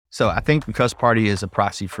So I think because party is a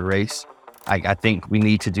proxy for race, I think we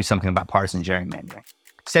need to do something about partisan gerrymandering.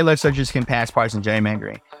 State legislatures can pass partisan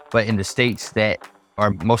gerrymandering, but in the states that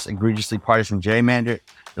are most egregiously partisan gerrymandered,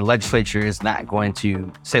 the state legislature is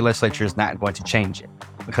not going to change it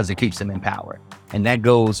because it keeps them in power. And that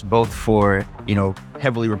goes both for,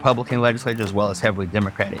 heavily Republican legislatures as well as heavily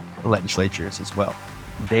Democratic legislatures as well.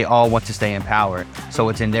 They all want to stay in power. So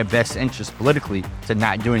it's in their best interest politically to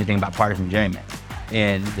not do anything about partisan gerrymandering.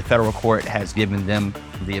 And the federal court has given them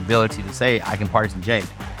the ability to say, I can partisan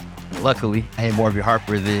gerrymander. Luckily, in Moore v.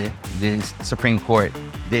 Harper, the Supreme Court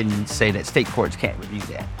didn't say that state courts can't review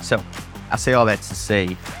that. So I say all that to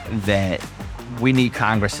say that we need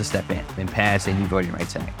Congress to step in and pass a new Voting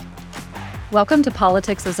Rights Act. Welcome to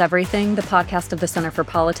Politics is Everything, the podcast of the Center for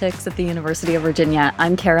Politics at the University of Virginia.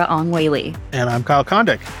 I'm Kara Ong-Whaley. And I'm Kyle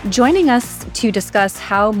Kondik. Joining us to discuss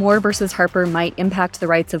how Moore versus Harper might impact the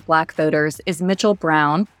rights of Black voters is Mitchell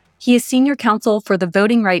Brown. He is senior counsel for the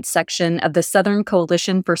voting rights section of the Southern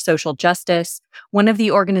Coalition for Social Justice, one of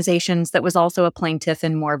the organizations that was also a plaintiff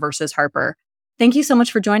in Moore versus Harper. Thank you so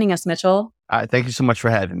much for joining us, Mitchell. Thank you so much for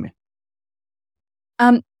having me.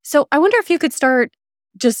 So I wonder if you could start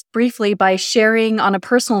just briefly by sharing on a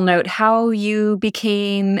personal note how you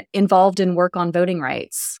became involved in work on voting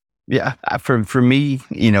rights. Yeah, for me,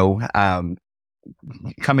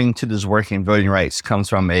 coming to this work in voting rights comes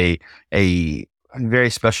from a very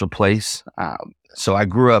special place. So I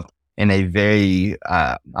grew up in a very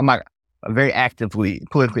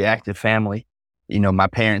politically active family. My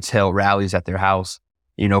parents held rallies at their house,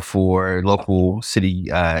 for local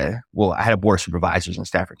city. I had board of supervisors in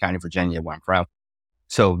Stafford County, Virginia, where I'm from.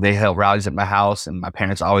 So they held rallies at my house, and my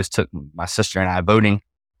parents always took my sister and I voting.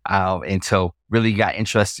 And so really got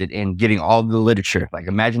interested in getting all the literature. Like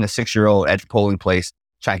imagine a 6-year-old at the polling place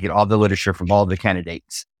trying to get all the literature from all the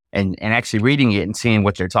candidates and actually reading it and seeing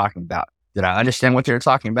what they're talking about. Did I understand what they were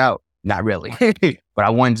talking about? Not really, but I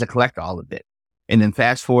wanted to collect all of it. And then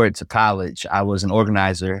fast forward to college, I was an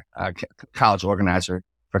organizer, college organizer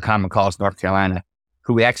for Common Cause North Carolina,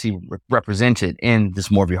 who we actually represented in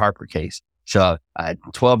this Moore v. Harper case. So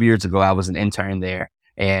 12 years ago, I was an intern there,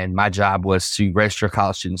 and my job was to register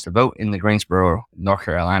college students to vote in the Greensboro, North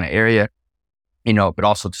Carolina area, but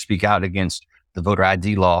also to speak out against the voter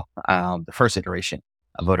ID law, the first iteration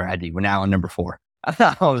of voter ID. We're now on number 4.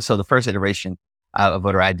 So the first iteration of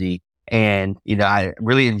voter ID. And, I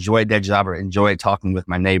really enjoyed that job. I enjoyed talking with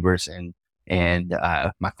my neighbors and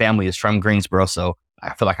my family is from Greensboro. So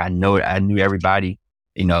I feel like I knew everybody,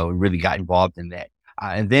 really got involved in that.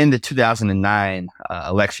 And then the 2009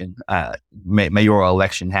 election, mayoral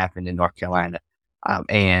election happened in North Carolina.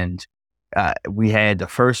 And we had the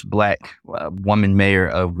first Black woman mayor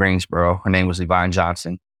of Greensboro. Her name was Yvonne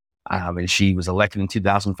Johnson. And she was elected in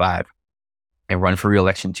 2005 and run for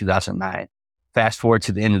re-election in 2009. Fast forward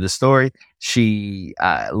to the end of the story, she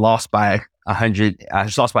lost by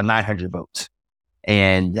 900 votes.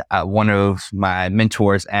 And one of my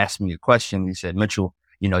mentors asked me a question. He said, Mitchell,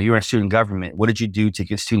 you're in student government. What did you do to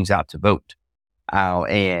get students out to vote?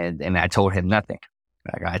 And I told him nothing.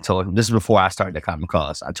 I told him, this is before I started the Common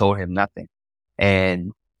Cause. I told him nothing.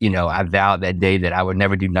 And, I vowed that day that I would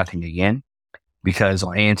never do nothing again because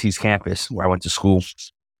on A&T's campus where I went to school,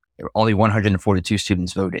 only 142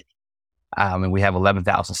 students voted. And we have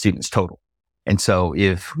 11,000 students total. And so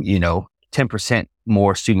if, 10%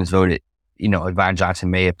 more students voted, Yvonne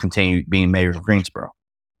Johnson may have continued being mayor of Greensboro.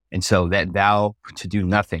 And so that vow to do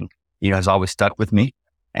nothing, has always stuck with me,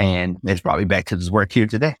 and it's brought me back to this work here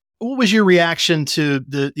today. What was your reaction to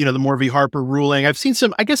the Moore v. Harper ruling? I've seen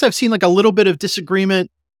like a little bit of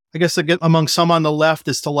disagreement, among some on the left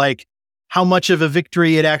as to like how much of a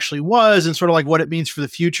victory it actually was and sort of like what it means for the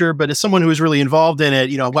future. But as someone who was really involved in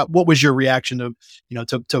it, what was your reaction to,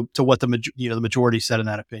 to what the majority said in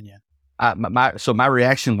that opinion? My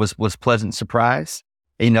reaction was pleasant surprise.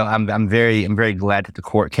 I'm very glad that the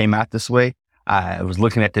court came out this way. I was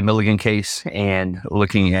looking at the Milligan case and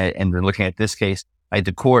looking at this case. Like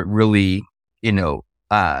the court really,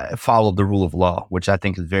 followed the rule of law, which I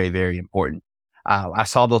think is very, very important. I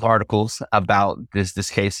saw those articles about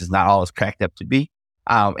this case is not all it's cracked up to be.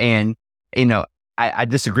 I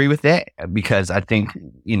disagree with that because I think,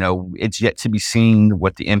 it's yet to be seen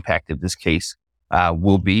what the impact of this case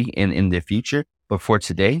will be in the future. But for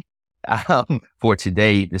today,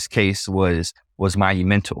 this case was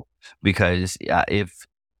monumental because if,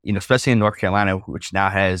 especially in North Carolina, which now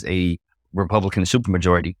has a Republican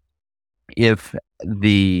supermajority, if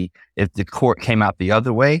the court came out the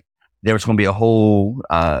other way, there was going to be a whole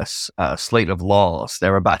slate of laws that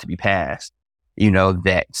were about to be passed,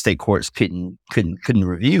 that state courts couldn't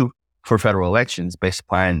review for federal elections based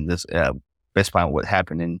upon what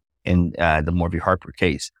happened in the Moore v. Harper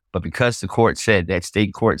case. But because the court said that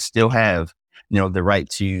state courts still have, the right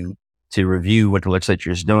to review what the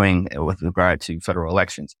legislature is doing with regard to federal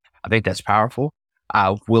elections, I think that's powerful.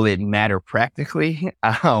 Will it matter practically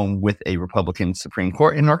with a Republican Supreme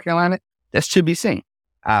Court in North Carolina? That's to be seen.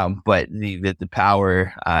 But the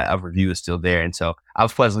power of review is still there. And so I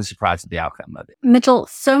was pleasantly surprised at the outcome of it. Mitchell,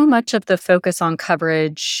 so much of the focus on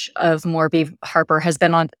coverage of Moore v. Harper has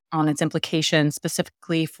been on its implications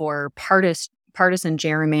specifically for partisan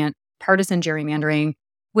gerrymandering,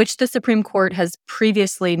 which the Supreme Court has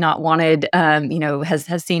previously not wanted,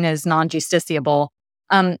 has seen as non-justiciable.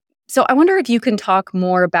 So I wonder if you can talk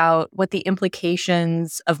more about what the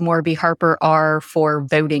implications of Moore v. Harper are for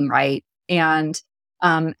voting rights and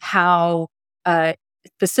how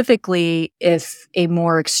specifically if a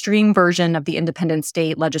more extreme version of the independent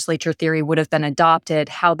state legislature theory would have been adopted,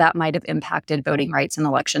 how that might have impacted voting rights and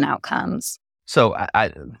election outcomes. So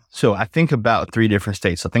I think about three different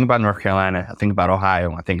states. So I think about North Carolina, I think about Ohio,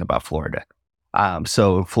 and I think about Florida.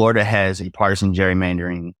 So Florida has a partisan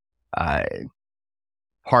gerrymandering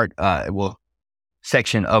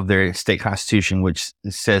section of their state constitution, which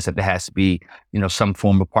says that there has to be, some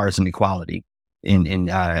form of partisan equality in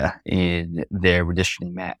their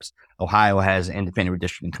redistricting maps. Ohio has an independent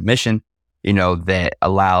redistricting commission, that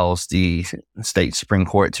allows the state Supreme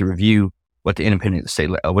Court to review what the independent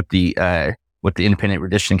independent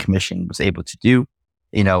redistricting commission was able to do,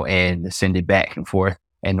 and send it back and forth.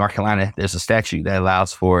 In North Carolina, there's a statute that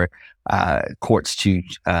allows for courts to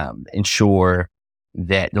ensure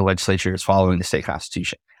that the legislature is following the state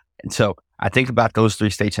constitution. And so I think about those three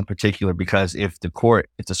states in particular, because if the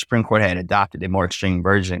Supreme Court had adopted a more extreme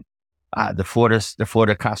version, the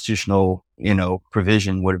Florida constitutional,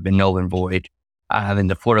 provision would have been null and void. Then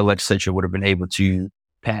the Florida legislature would have been able to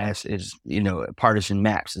pass partisan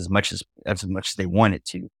maps as much as they wanted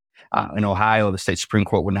to. In Ohio, the state Supreme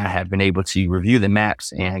Court would not have been able to review the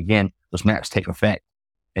maps. And again, those maps take effect.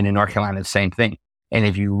 And in North Carolina, the same thing. And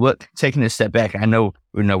if you look, taking a step back, I know,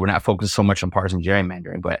 we're not focused so much on partisan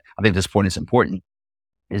gerrymandering, but I think this point is important,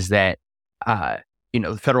 is that,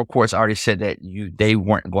 the federal courts already said that they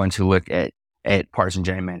weren't going to look at partisan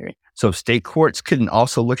gerrymandering. So if state courts couldn't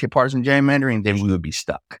also look at partisan gerrymandering, then we would be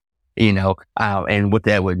stuck, and what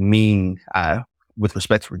that would mean, with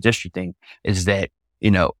respect to redistricting is that,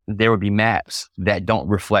 there would be maps that don't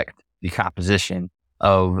reflect the composition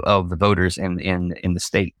of the voters in the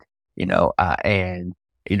state. I'm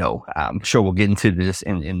sure we'll get into this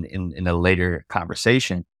in a later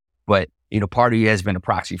conversation, but, party has been a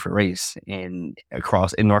proxy for race in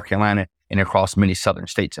North Carolina and across many southern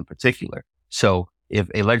states in particular. So if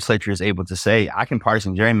a legislature is able to say, I can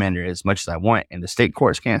partisan gerrymander as much as I want, and the state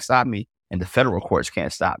courts can't stop me and the federal courts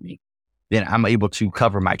can't stop me, then I'm able to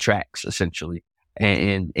cover my tracks essentially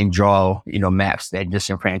and draw, maps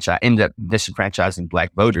that end up disenfranchising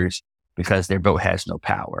Black voters because their vote has no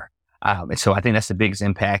power. And so I think that's the biggest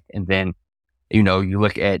impact. And then, you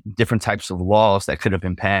look at different types of laws that could have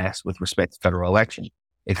been passed with respect to federal elections.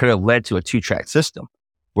 It could have led to a two-track system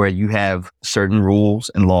where you have certain rules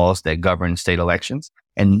and laws that govern state elections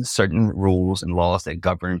and certain rules and laws that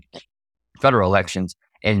govern federal elections.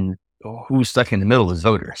 And who's stuck in the middle is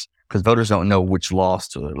voters, because voters don't know which laws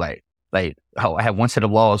to like. I have one set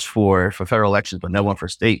of laws for federal elections, but no one for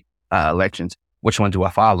state elections. Which one do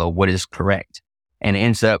I follow? What is correct? And it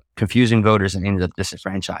ends up confusing voters and ends up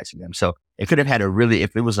disenfranchising them. So it could have had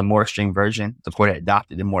if it was a more extreme version, the court had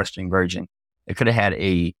adopted a more extreme version, it could have had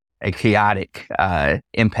a chaotic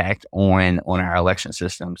impact on our election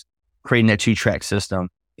systems, creating a two-track system,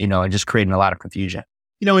 and just creating a lot of confusion.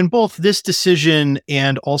 In both this decision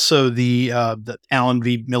and also the Allen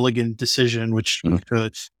v. Milligan decision, which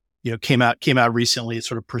came out recently, it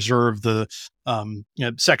sort of preserved the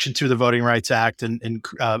Section 2 of the Voting Rights Act and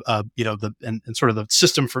sort of the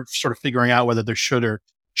system for sort of figuring out whether there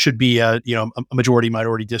should be a majority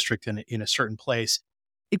minority district in a certain place.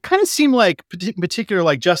 It kind of seemed like, in particular,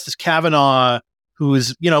 like Justice Kavanaugh, who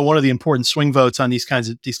is one of the important swing votes on these kinds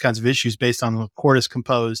of issues based on the court is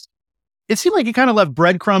composed. It seemed like he kind of left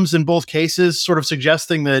breadcrumbs in both cases, sort of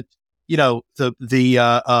suggesting that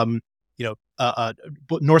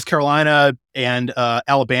North Carolina and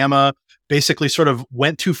Alabama basically sort of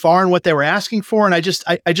went too far in what they were asking for. And I just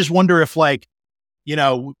wonder if we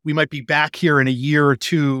might be back here in a year or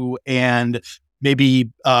two and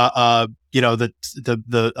maybe, I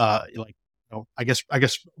guess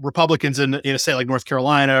Republicans in a state like North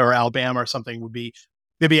Carolina or Alabama or something would be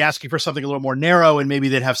maybe asking for something a little more narrow, and maybe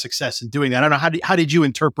they'd have success in doing that. I don't know. How did you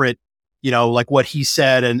interpret, like what he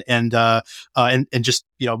said and just,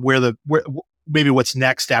 where maybe what's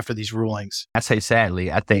next after these rulings. I say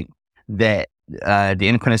sadly, I think that the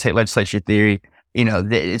independent state legislature theory,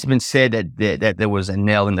 it's been said that there was a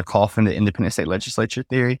nail in the coffin, the independent state legislature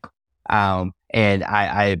theory. And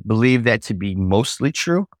I believe that to be mostly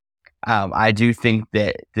true. I do think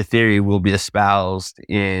that the theory will be espoused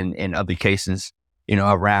in other cases,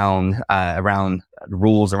 around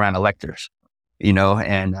rules around electors,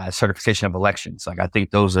 and certification of elections. Like, I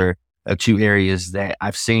think those are two areas that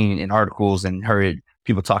I've seen in articles and heard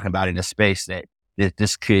people talking about in the space that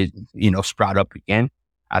this could, sprout up again.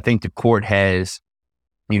 I think the court has,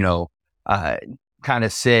 kind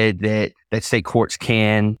of said that state courts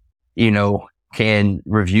can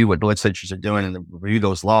review what the legislatures are doing and review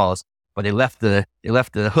those laws, but they left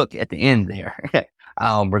the hook at the end there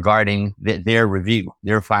regarding their review,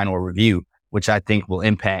 their final review, which I think will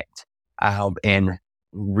impact and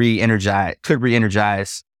could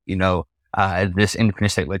re-energize, this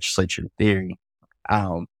independent state legislature theory.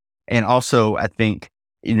 And also, I think,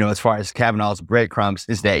 as far as Kavanaugh's breadcrumbs,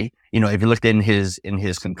 is that, if you looked in his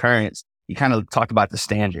concurrence, he kind of talked about the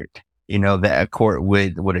standard, that a court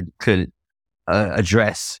could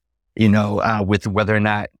address, with whether or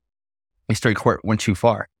not a state court went too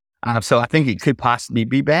far. So I think it could possibly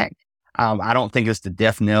be back. I don't think it's the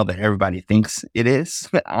death knell that everybody thinks it is,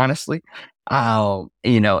 honestly.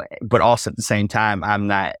 But also at the same time, I'm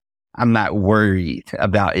not worried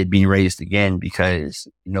about it being raised again because,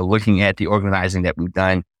 looking at the organizing that we've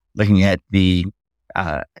done, looking at the,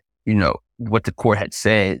 what the court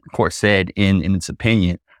said in its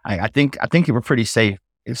opinion, I think it was pretty safe.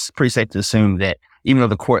 It's pretty safe to assume that even though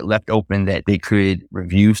the court left open that they could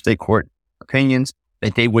review state court opinions,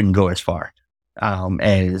 that they wouldn't go as far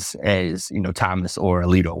as Thomas or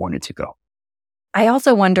Alito wanted to go. I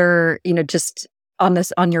also wonder, just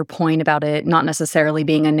on your point about it not necessarily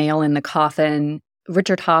being a nail in the coffin,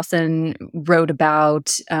 Richard Hassan wrote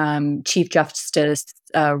about Chief Justice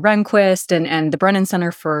Rehnquist, and the Brennan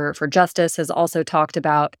Center for Justice has also talked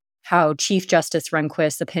about how Chief Justice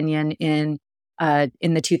Rehnquist's opinion in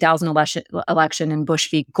the 2000 election in Bush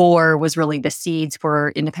v. Gore was really the seeds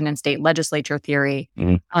for independent state legislature theory.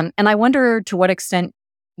 Mm-hmm. And I wonder to what extent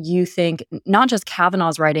you think not just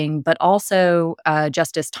Kavanaugh's writing, but also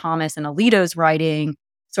Justice Thomas and Alito's writing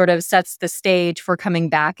sort of sets the stage for coming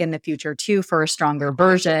back in the future too for a stronger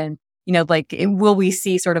version. Will we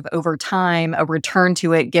see sort of over time a return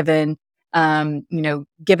to it given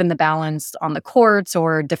the balance on the courts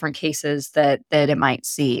or different cases that it might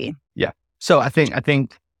see? Yeah. So I think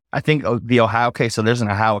the Ohio case. So there's an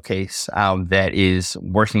Ohio case that is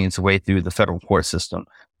working its way through the federal court system.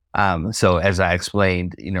 So as I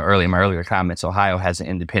explained, earlier in my earlier comments, Ohio has an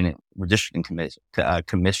independent redistricting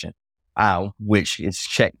commission, which is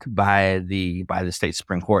checked by the state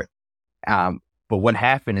Supreme Court. But what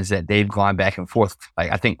happened is that they've gone back and forth,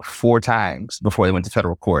 I think 4 times before they went to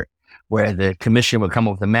federal court, where the commission would come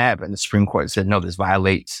up with a map and the Supreme Court said, no, this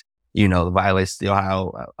violates the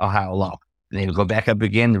Ohio law. And they would go back up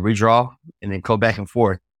again to redraw and then go back and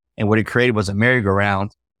forth. And what it created was a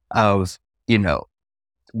merry-go-round of,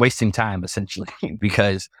 wasting time essentially,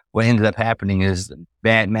 because what ended up happening is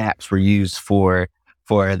bad maps were used for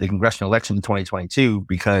the congressional election in 2022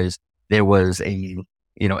 because there was a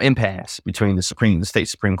impasse between the state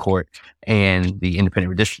Supreme Court and the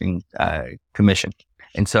independent redistricting commission.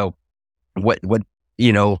 And so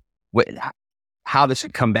how this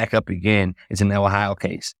should come back up again is in the Ohio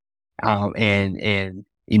case, and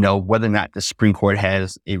whether or not the Supreme Court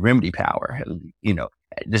has a remedy power.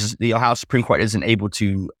 The Ohio Supreme Court isn't able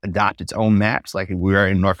to adopt its own maps like we are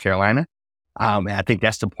in North Carolina. And I think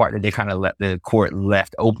that's the part that they kind of let the court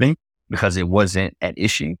left open because it wasn't at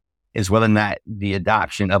issue, is whether or not the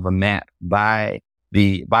adoption of a map by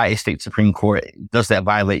a state Supreme Court, does that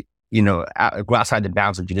violate, go outside the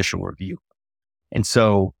bounds of judicial review. And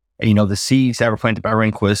so, the seeds that were planted by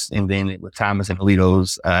Rehnquist and then with Thomas and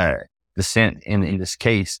Alito's dissent in this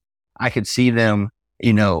case, I could see them,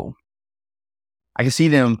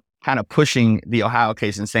 kind of pushing the Ohio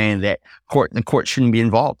case and saying that the court shouldn't be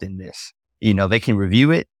involved in this. They can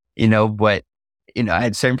review it, but,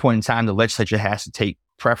 at a certain point in time, the legislature has to take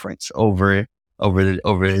preference over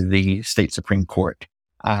the state Supreme Court.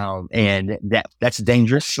 And that's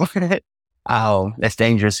dangerous. That's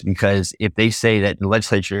dangerous because if they say that the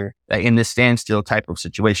legislature, in this standstill type of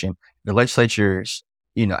situation, the legislature's,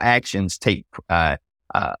 actions take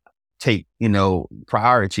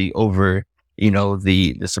priority over,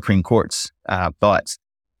 the Supreme Court's thoughts,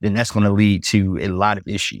 then that's going to lead to a lot of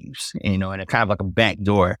issues, and a kind of like a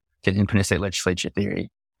backdoor to the independent state legislature theory,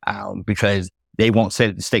 because they won't say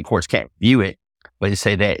that the state courts can't review it, but they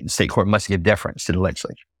say that the state court must give deference to the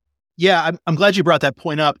legislature. Yeah, I'm glad you brought that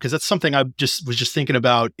point up, because that's something I was just thinking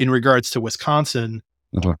about in regards to Wisconsin.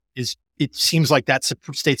 Is it seems like that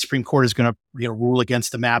state Supreme Court is going to rule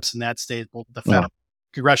against the maps in that state, both at the federal,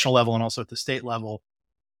 congressional level and also at the state level.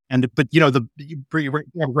 But you have a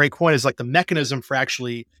great point, is like the mechanism for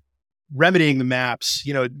actually remedying the maps.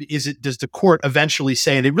 Does the court eventually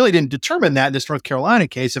say, and they really didn't determine that in this North Carolina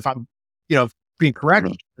case, if I'm being correct,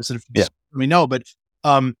 let me know, but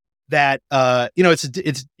that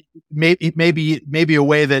it's maybe a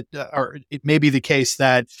way that, or it may be the case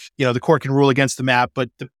that the court can rule against the map, but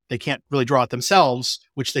they can't really draw it themselves,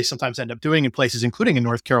 which they sometimes end up doing in places, including in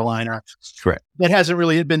North Carolina. Correct. That hasn't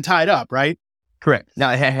really been tied up, right? Correct. No,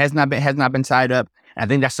 it has not been tied up. I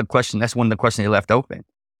think that's the question. That's one of the questions they left open,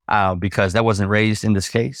 because that wasn't raised in this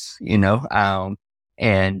case.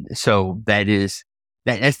 And so that's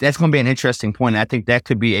going to be an interesting point. I think that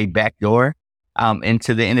could be a backdoor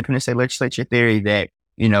into the independent state legislature theory that,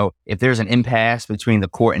 if there's an impasse between the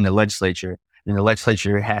court and the legislature, then the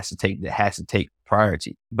legislature has to take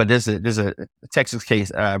priority. But there's a Texas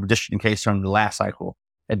case, redistricting case from the last cycle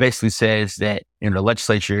that basically says that the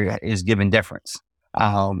legislature is given deference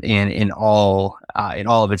in all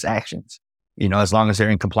of its actions. As long as they're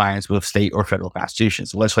in compliance with state or federal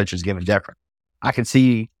constitutions, the legislature is given deference. I can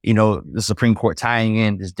see the Supreme Court tying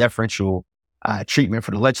in this deferential treatment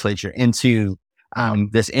for the legislature into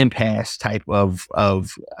this impasse type of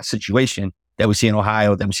situation that we see in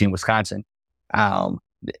Ohio, that we see in Wisconsin,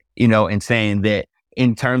 and saying that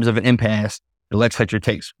in terms of an impasse, the legislature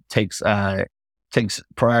takes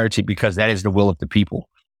priority because that is the will of the people.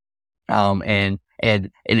 And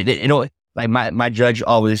like my judge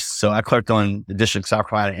always, so I clerked on the District of South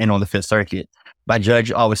Carolina and on the Fifth Circuit. My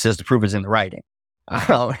judge always says the proof is in the writing.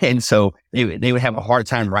 And so they would have a hard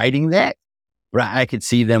time writing that, but I could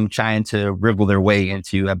see them trying to wriggle their way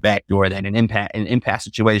into a backdoor that in impasse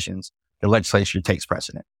situations, the legislature takes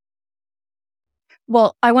precedent.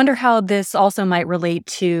 Well, I wonder how this also might relate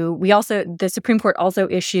to, the Supreme Court also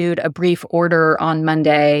issued a brief order on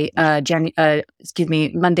Monday, Monday,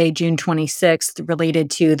 June 26th, related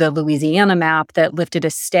to the Louisiana map that lifted a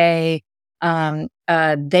stay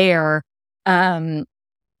there.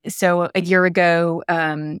 So a year ago,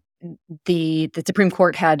 the Supreme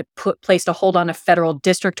Court had placed a hold on a federal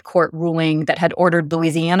district court ruling that had ordered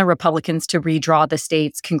Louisiana Republicans to redraw the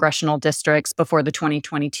state's congressional districts before the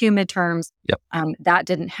 2022 midterms. Yep. That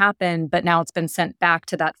didn't happen, but now it's been sent back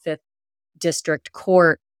to that fifth district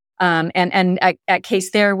court. And at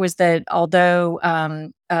case there was that although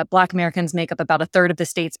Black Americans make up about a third of the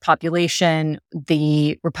state's population,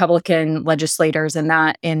 the Republican legislators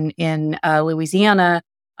in Louisiana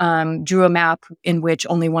drew a map in which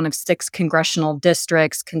only one of 6 congressional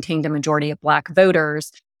districts contained a majority of Black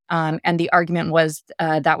voters. And the argument was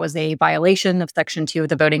that was a violation of Section 2 of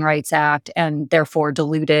the Voting Rights Act and therefore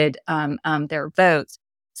diluted their votes.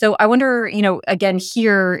 So I wonder, again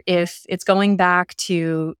here, if it's going back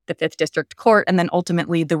to the 5th District Court and then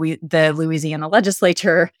ultimately the Louisiana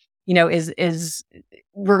legislature, we're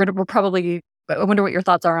probably, I wonder what your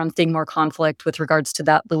thoughts are on seeing more conflict with regards to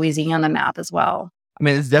that Louisiana map as well. I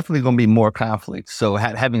mean, it's definitely going to be more conflict. So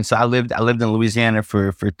I lived in Louisiana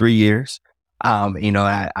for 3 years.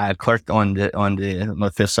 I clerked on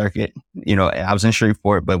the Fifth Circuit. I was in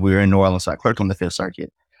Shreveport, but we were in New Orleans, so I clerked on the Fifth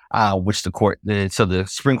Circuit, which the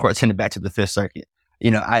Supreme Court sent it back to the Fifth Circuit.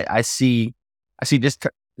 I see this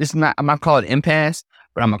is not, I'm not calling it impasse,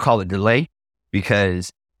 but I'm gonna call it delay,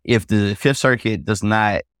 because if the Fifth Circuit does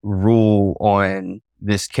not rule on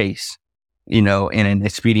this case, in an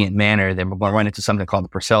expedient manner, then we're going to run into something called the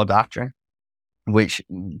Purcell Doctrine, which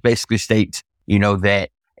basically states, that,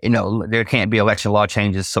 there can't be election law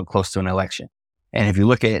changes so close to an election. And if you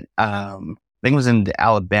look at, I think it was in the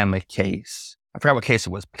Alabama case, I forgot what case it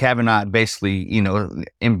was. Kavanaugh basically,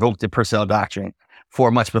 invoked the Purcell Doctrine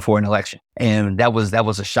 4 months before an election. And that was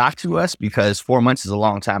a shock to us, because 4 months is a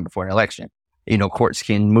long time before an election. Courts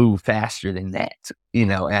can move faster than that,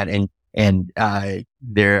 and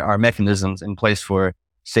there are mechanisms in place for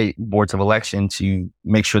state boards of election to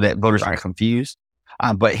make sure that voters aren't confused.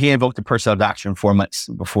 But he invoked the Purcell Doctrine 4 months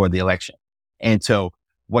before the election. And so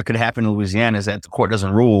what could happen in Louisiana is that the court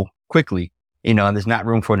doesn't rule quickly, and there's not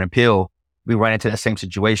room for an appeal. We run into that same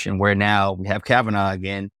situation where now we have Kavanaugh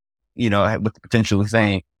again, with the potential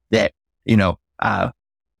saying that, we're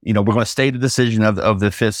going to stay the decision of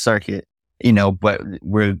the Fifth Circuit, but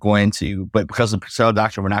because of the Purcell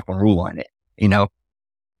Doctrine, we're not going to rule on it,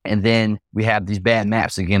 and then we have these bad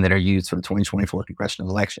maps again that are used for the 2024 congressional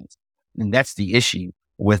elections. And that's the issue,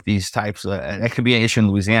 with these types of, that could be an issue in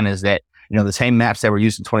Louisiana, is that, the same maps that were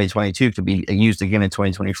used in 2022 could be used again in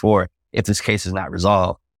 2024 if this case is not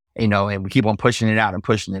resolved, and we keep on pushing it out and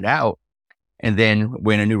pushing it out. And then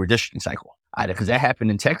we're in a new redistricting cycle. Because that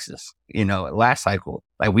happened in Texas, last cycle.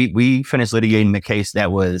 Like we finished litigating the case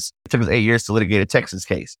it took us 8 years to litigate a Texas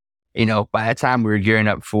case. By that time we were gearing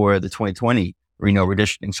up for the 2020,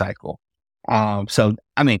 redistricting cycle. So,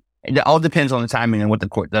 I mean, it all depends on the timing and what the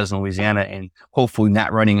court does in Louisiana, and hopefully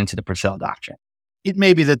not running into the Purcell doctrine. It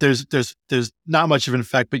may be that there's not much of an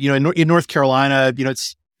effect, but in North Carolina,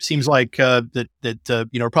 it seems like that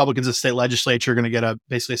Republicans in the state legislature are going to get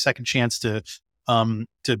basically a second chance to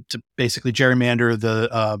basically gerrymander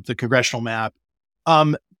the congressional map.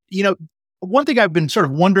 One thing I've been sort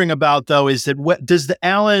of wondering about though is that what does the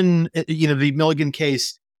Allen, the Milligan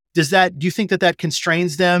case, do you think that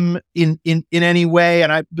constrains them in any way?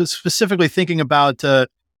 And I was specifically thinking about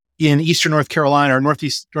in Eastern North Carolina or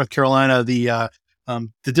Northeast North Carolina, the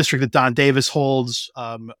district that Don Davis holds.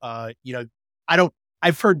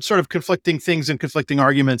 I've heard sort of conflicting things and conflicting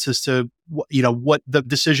arguments as to what the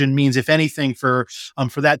decision means, if anything, for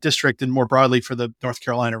that district and more broadly for the North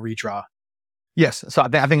Carolina redraw. Yes, so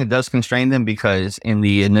I think it does constrain them because in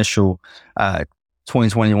the initial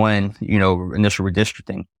 2021, initial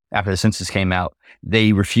redistricting after the census came out,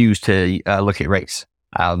 they refused to look at race.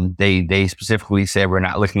 They specifically said we're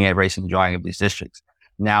not looking at race in the drawing of these districts.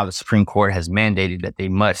 Now the Supreme Court has mandated that they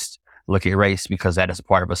must look at race because that is a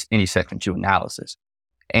part of any Section 2 analysis.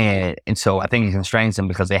 And so I think it constrains them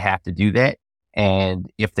because they have to do that. And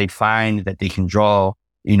if they find that they can draw,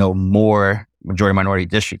 more majority minority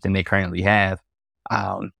district than they currently have,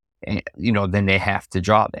 then they have to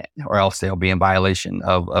draw that, or else they'll be in violation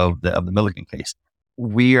of the Milligan case.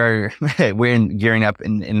 We're gearing up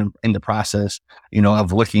in the process,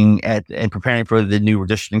 of looking at and preparing for the new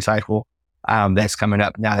redistricting cycle that's coming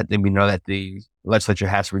up now that we know that the legislature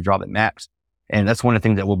has to redraw the maps. And that's one of the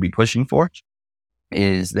things that we'll be pushing for,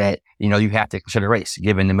 is that, you have to consider race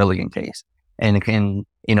given the Milligan case. And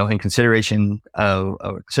in consideration of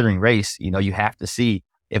considering race, you have to see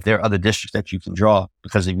if there are other districts that you can draw,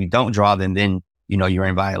 because if you don't draw them, then, you're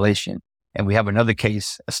in violation. And we have another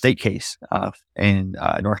case, a state case in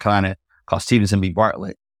North Carolina called Stevenson v.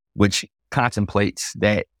 Bartlett, which contemplates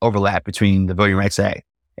that overlap between the Voting Rights Act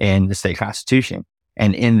and the state constitution.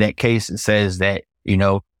 And in that case, it says that,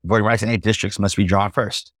 Voting Rights Act districts must be drawn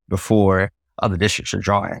first before other districts are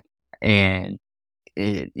drawn. And,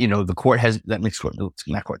 the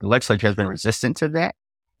legislature has been resistant to that.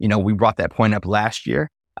 We brought that point up last year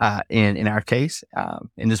in our case.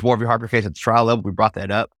 In this Moore v. Harper case at the trial level, we brought that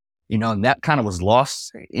up. And that kind of was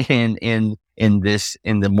lost in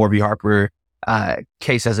the Moore v. Harper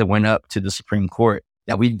case as it went up to the Supreme Court,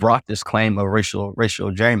 that we brought this claim of racial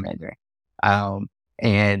gerrymandering.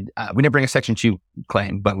 And we didn't bring a Section 2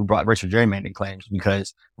 claim, but we brought racial gerrymandering claims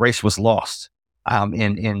because race was lost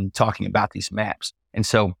in talking about these maps. And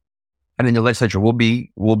so I think the legislature will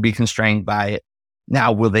be constrained by it.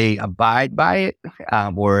 Now, will they abide by it?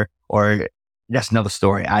 Or that's another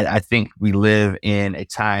story. I think we live in a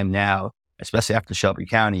time now, especially after Shelby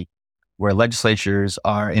County, where legislatures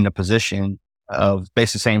are in a position of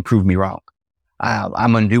basically saying, prove me wrong.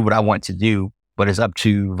 I'm going to do what I want to do, but it's up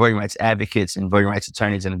to voting rights advocates and voting rights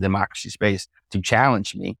attorneys in the democracy space to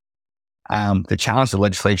challenge me, to challenge the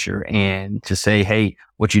legislature and to say, hey,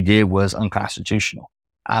 what you did was unconstitutional.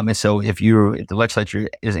 And so if the legislature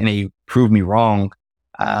is in a prove me wrong,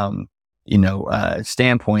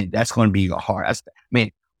 standpoint, that's going to be hard.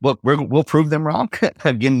 Look, we'll prove them wrong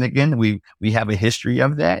again and again. We have a history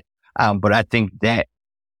of that. But I think that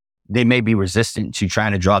they may be resistant to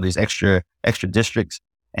trying to draw these extra districts,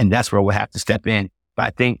 and that's where we'll have to step in. But I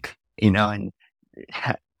think, and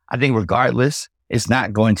I think regardless, it's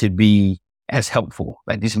not going to be as helpful.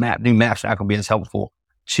 Like these new maps are not going to be as helpful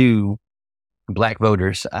to Black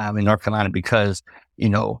voters in North Carolina because,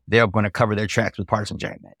 they're going to cover their tracks with partisan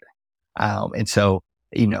gerrymandering. And so,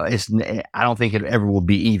 I don't think it ever will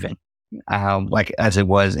be even, like as it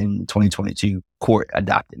was in 2022 court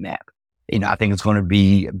adopted map. I think it's going to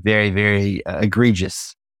be very, very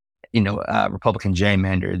egregious, Republican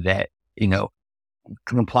gerrymander that,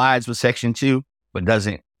 complies with Section 2, but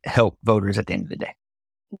doesn't help voters at the end of the day.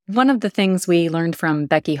 One of the things we learned from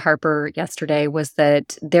Becky Harper yesterday was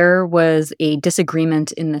that there was a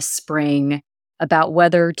disagreement in the spring about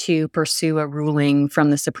whether to pursue a ruling from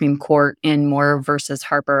the Supreme Court in Moore versus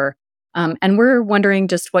Harper. And we're wondering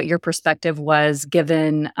just what your perspective was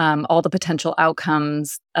given all the potential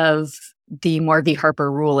outcomes of the Moore v. Harper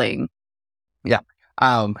ruling. Yeah.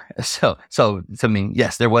 So I mean,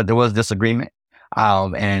 yes, there was disagreement.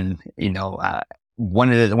 And,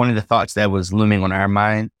 one of the thoughts that was looming on our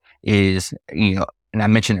mind is, and I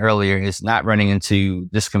mentioned earlier, is not running into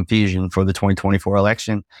this confusion for the 2024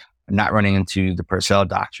 election, not running into the Purcell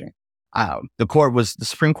doctrine. The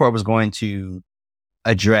Supreme Court was going to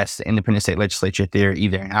address the independent state legislature theory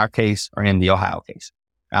either in our case or in the Ohio case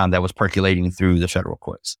that was percolating through the federal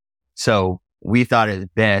courts. So we thought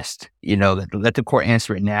it best, let the court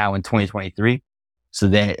answer it now in 2023, so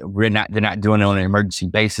that they're not doing it on an emergency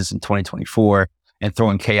basis in 2024 and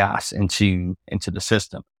throwing chaos into the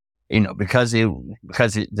system. Because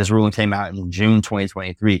this ruling came out in June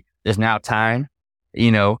 2023, there's now time,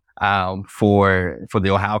 for the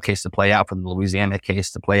Ohio case to play out, for the Louisiana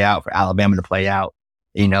case to play out, for Alabama to play out,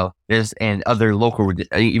 and other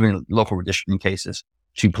even local redistricting cases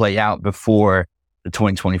to play out before the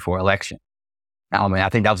 2024 election. And I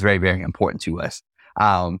think that was very, very important to us.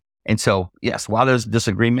 And so, yes, while there's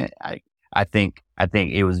disagreement, I think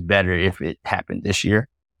it was better if it happened this year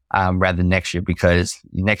rather than next year, because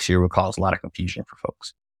next year will cause a lot of confusion for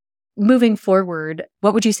folks. Moving forward,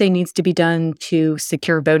 what would you say needs to be done to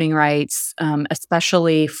secure voting rights,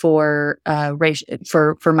 especially for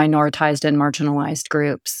minoritized and marginalized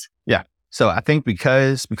groups? Yeah. So I think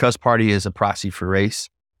because party is a proxy for race,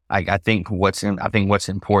 I think what's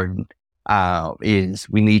important is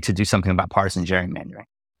we need to do something about partisan gerrymandering.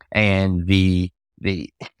 And the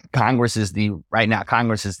Congress is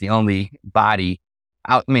the only body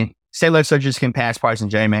out. State legislatures can pass partisan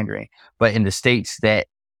gerrymandering, but in the states that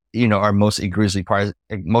are most egregiously partisan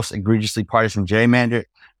gerrymandered,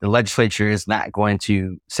 the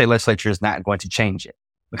state legislature is not going to change it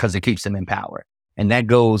because it keeps them in power. And that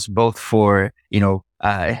goes both for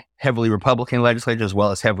heavily Republican legislatures as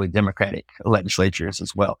well as heavily Democratic legislatures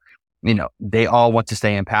as well. They all want to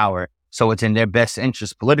stay in power. So it's in their best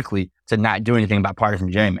interest politically to not do anything about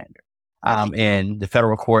partisan gerrymander. And the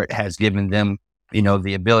federal court has given them,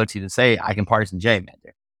 the ability to say, I can partisan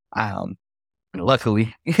gerrymander.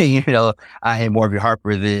 Luckily, in Warby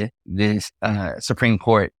Harper, the Supreme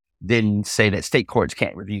Court didn't say that state courts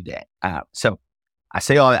can't review that. So I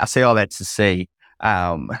say all that to say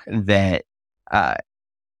that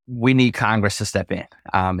we need Congress to step in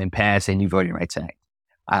and pass a new Voting Rights Act.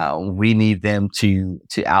 We need them to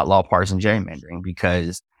outlaw partisan gerrymandering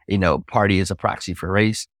because, party is a proxy for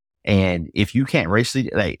race. And if you can't racially,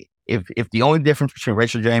 if the only difference between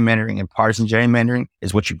racial gerrymandering and partisan gerrymandering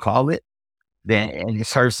is what you call it, and it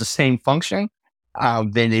serves the same function,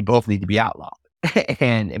 then they both need to be outlawed.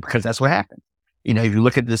 And because that's what happened. If you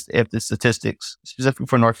look at the statistics, specifically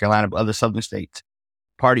for North Carolina, but other southern states,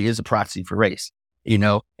 party is a proxy for race.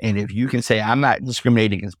 And if you can say, I'm not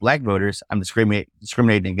discriminating against Black voters, I'm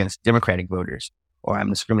discriminating against Democratic voters, or I'm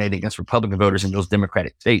discriminating against Republican voters in those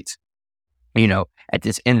Democratic states, at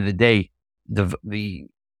this end of the day, the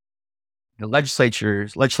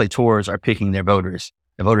legislators are picking their voters.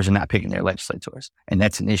 The voters are not picking their legislators, and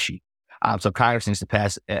that's an issue. So Congress needs to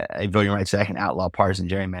pass a Voting Rights Act and outlaw partisan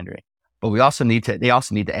gerrymandering. But they also need to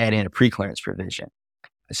add in a preclearance provision.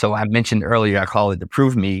 So I mentioned earlier, I call it the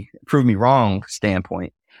prove me wrong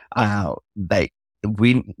standpoint.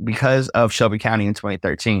 Because of Shelby County in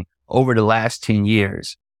 2013, over the last 10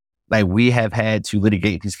 years, we have had to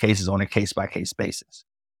litigate these cases on a case by case basis.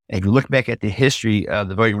 And if you look back at the history of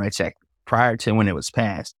the Voting Rights Act prior to when it was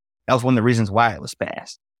passed, that was one of the reasons why it was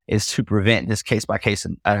passed, is to prevent this case by case,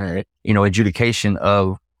 adjudication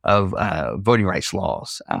of voting rights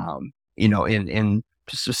laws, in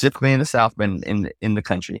specifically in the South, but in the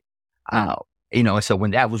country. So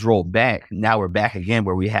when that was rolled back, now we're back again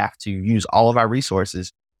where we have to use all of our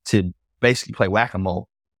resources to basically play whack-a-mole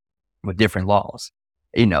with different laws.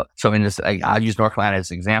 So in this, I'll use North Carolina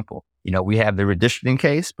as an example. We have the redistricting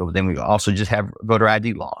case, but then we also just have voter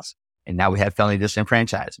ID laws. And now we have felony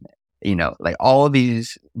disenfranchisement. All of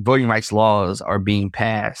these voting rights laws are being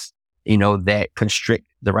passed, that constrict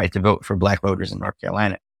the right to vote for Black voters in North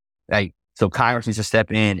Carolina. So Congress needs to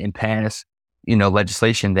step in and pass,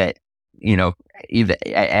 legislation that, either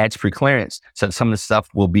adds preclearance so some of the stuff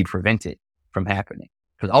will be prevented from happening.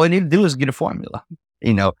 Because all they need to do is get a formula,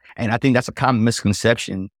 and I think that's a common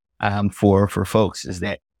misconception for folks, is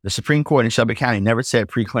that the Supreme Court in Shelby County never said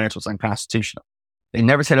preclearance was unconstitutional. They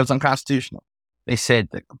never said it was unconstitutional. They said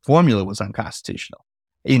the formula was unconstitutional,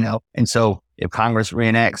 and so if Congress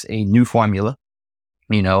reenacts a new formula,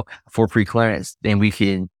 for preclearance, then we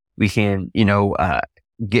can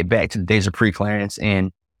get back to the days of preclearance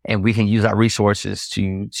and we can use our resources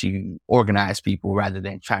to organize people rather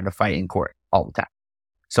than trying to fight in court all the time.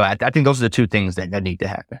 So I think those are the two things that need to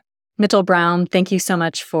happen. Mitchell Brown, thank you so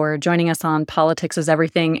much for joining us on Politics is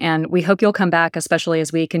Everything. And we hope you'll come back, especially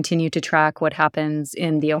as we continue to track what happens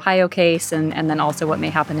in the Ohio case and then also what may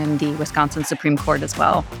happen in the Wisconsin Supreme Court as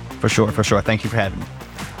well. For sure. Thank you for having me.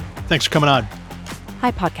 Thanks for coming on.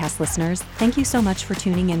 Hi, podcast listeners. Thank you so much for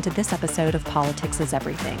tuning into this episode of Politics is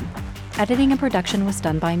Everything. Editing and production was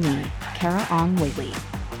done by me, Kara Ong Whaley.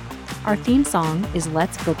 Our theme song is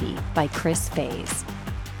Let's Boogie by Chris Faze.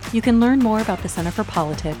 You can learn more about the Center for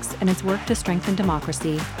Politics and its work to strengthen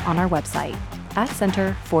democracy on our website at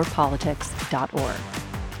centerforpolitics.org.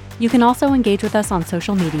 You can also engage with us on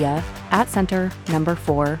social media at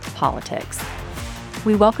Center4Politics.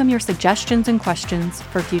 We welcome your suggestions and questions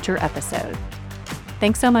for future episodes.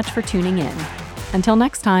 Thanks so much for tuning in. Until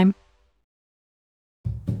next time.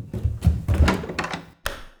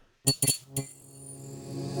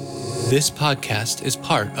 This podcast is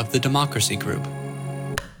part of the Democracy Group.